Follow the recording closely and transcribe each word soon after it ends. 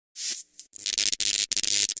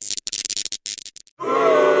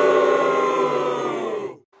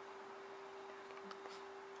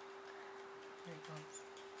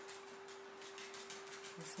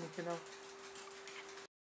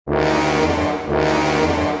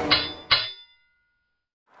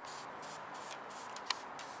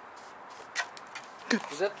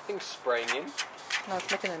Is that thing spraying him? No, it's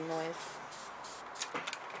making a noise.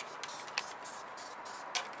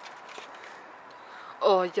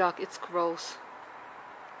 Oh, yuck, it's gross.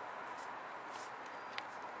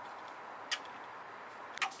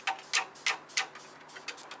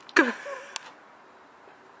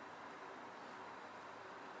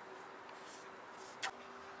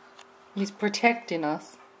 He's protecting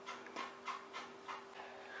us.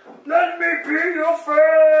 Let me be your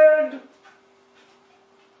friend!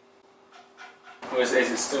 Is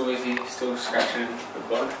it still easy? Still scratching the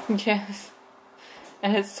bug? Yes.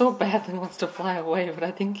 And it's so bad that he wants to fly away, but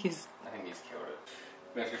I think he's killed it.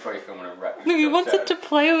 Imagine if I filming a rat. No, he wants it to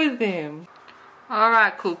play with him.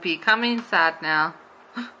 Alright, Koopy, come inside now.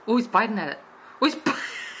 Oh, he's biting at it. Oh, he's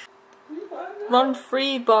Run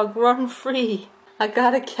free, Bug, run free. I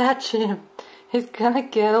gotta catch him. He's gonna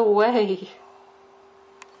get away.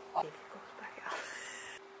 Oh, he goes back out.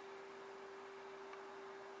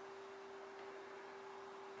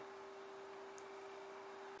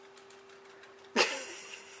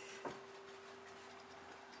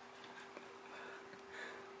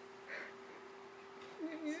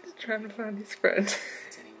 He's trying to find his friend.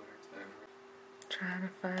 Trying to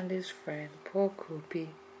find his friend. Poor Koopy.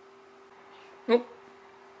 Nope.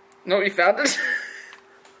 No, he found it.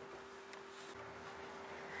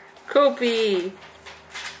 Koopy!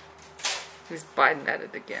 He's biting at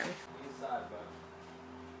it again. Inside, bud.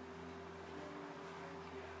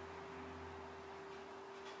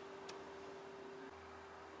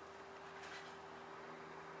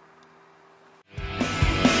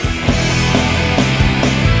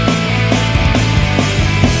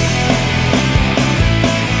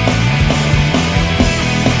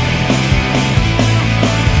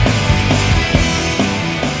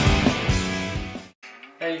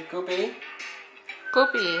 Hey, Koopy.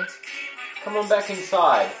 Koopy! Come on back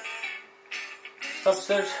inside. Stop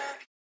searching.